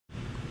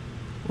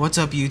What's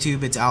up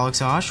YouTube, it's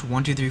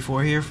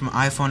SHSH1234 here from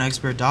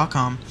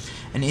iPhoneexpert.com,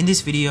 and in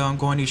this video I'm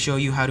going to show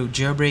you how to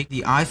jailbreak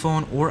the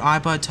iPhone or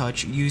iPod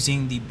Touch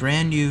using the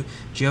brand new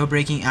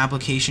jailbreaking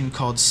application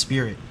called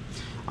Spirit.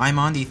 I'm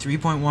on the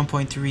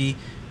 3.1.3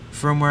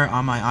 firmware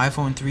on my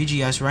iPhone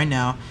 3GS right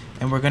now,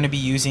 and we're going to be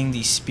using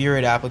the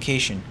Spirit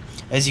application.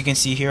 As you can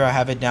see here, I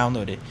have it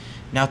downloaded.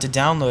 Now to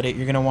download it,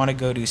 you're going to want to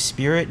go to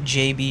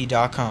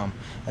spiritjb.com.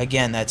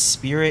 Again, that's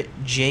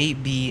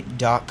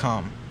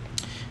spiritjb.com.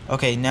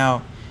 Okay,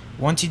 now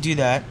once you do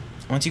that,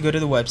 once you go to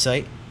the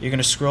website, you're going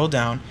to scroll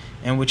down,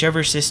 and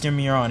whichever system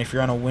you're on, if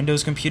you're on a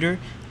Windows computer,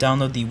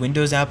 download the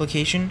Windows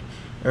application,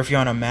 or if you're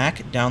on a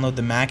Mac, download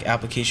the Mac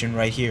application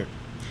right here.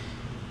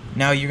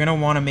 Now you're going to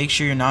want to make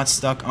sure you're not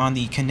stuck on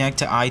the connect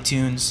to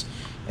iTunes,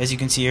 as you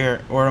can see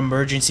here, or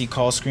emergency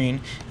call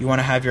screen. You want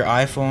to have your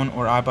iPhone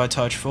or iPod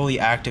Touch fully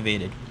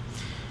activated.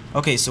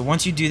 Okay, so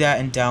once you do that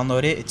and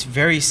download it, it's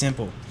very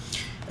simple.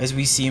 As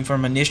we see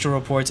from initial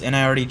reports, and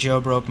I already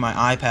jailbroke my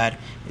iPad,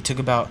 it took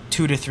about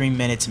 2 to 3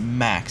 minutes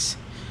max.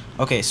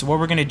 Okay, so what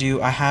we're going to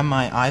do, I have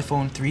my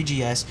iPhone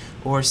 3GS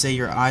or say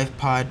your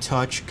iPod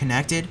Touch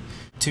connected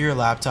to your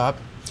laptop,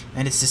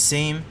 and it's the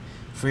same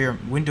for your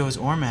Windows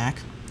or Mac,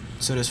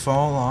 so just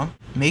follow along.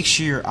 Make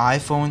sure your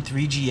iPhone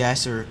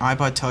 3GS or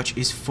iPod Touch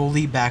is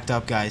fully backed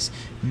up, guys.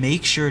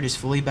 Make sure it is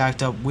fully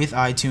backed up with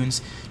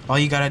iTunes. All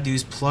you gotta do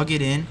is plug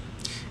it in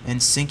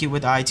and sync it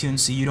with iTunes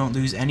so you don't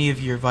lose any of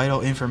your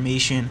vital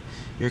information,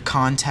 your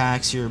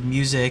contacts, your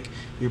music,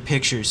 your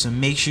pictures. So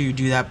make sure you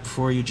do that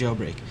before you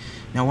jailbreak.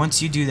 Now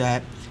once you do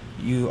that,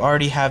 you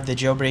already have the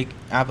jailbreak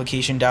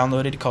application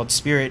downloaded called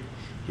Spirit.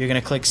 You're going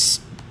to click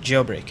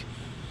jailbreak.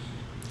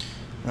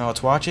 Now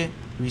let's watch it.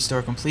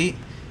 Restore complete.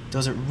 It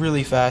does it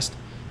really fast,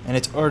 and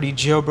it's already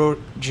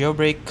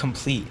jailbreak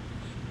complete.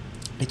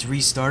 It's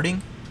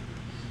restarting,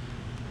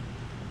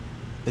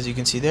 as you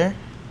can see there.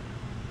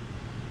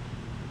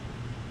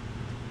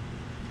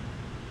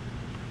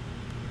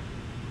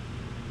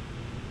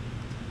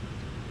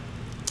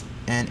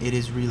 And it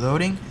is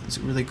reloading. It's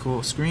a really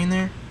cool screen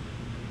there.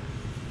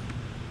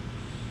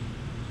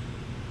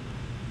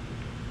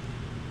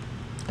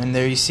 And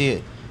there you see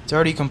it. It's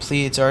already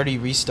complete. It's already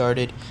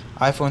restarted.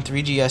 iPhone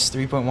 3GS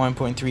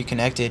 3.1.3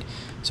 connected.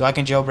 So I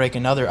can jailbreak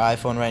another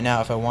iPhone right now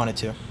if I wanted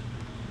to.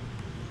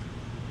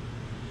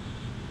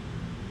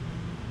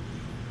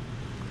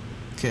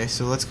 Okay,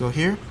 so let's go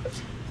here.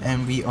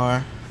 And we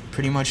are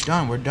pretty much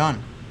done. We're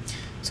done.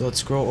 So let's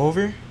scroll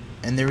over.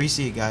 And there you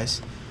see it,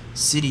 guys.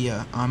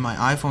 Cydia on my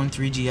iPhone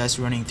 3GS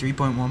running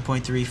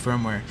 3.1.3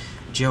 firmware,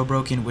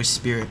 jailbroken with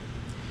Spirit.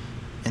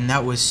 And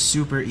that was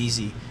super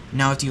easy.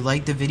 Now if you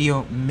like the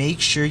video,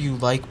 make sure you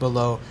like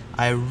below.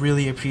 I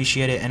really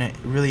appreciate it, and it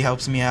really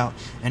helps me out.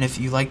 And if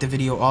you like the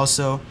video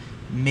also,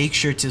 make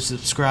sure to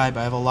subscribe.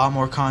 I have a lot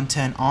more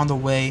content on the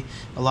way,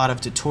 a lot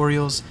of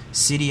tutorials,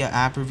 Cydia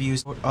app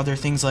reviews, other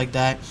things like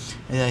that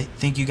I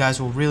think you guys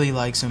will really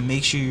like, so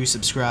make sure you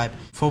subscribe.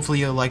 Hopefully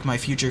you'll like my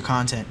future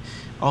content.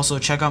 Also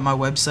check out my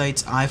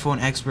websites,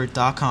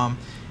 iPhoneexpert.com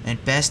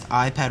and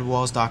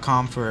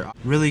bestipadwalls.com for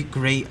really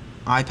great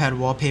iPad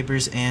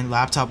wallpapers and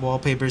laptop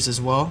wallpapers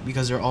as well,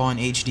 because they're all in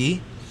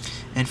HD.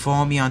 And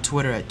follow me on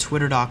Twitter at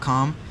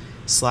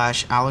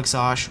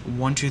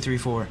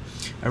twitter.com/alexosh1234.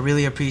 I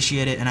really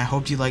appreciate it, and I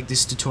hope you like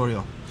this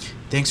tutorial.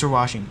 Thanks for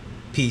watching.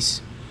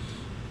 Peace.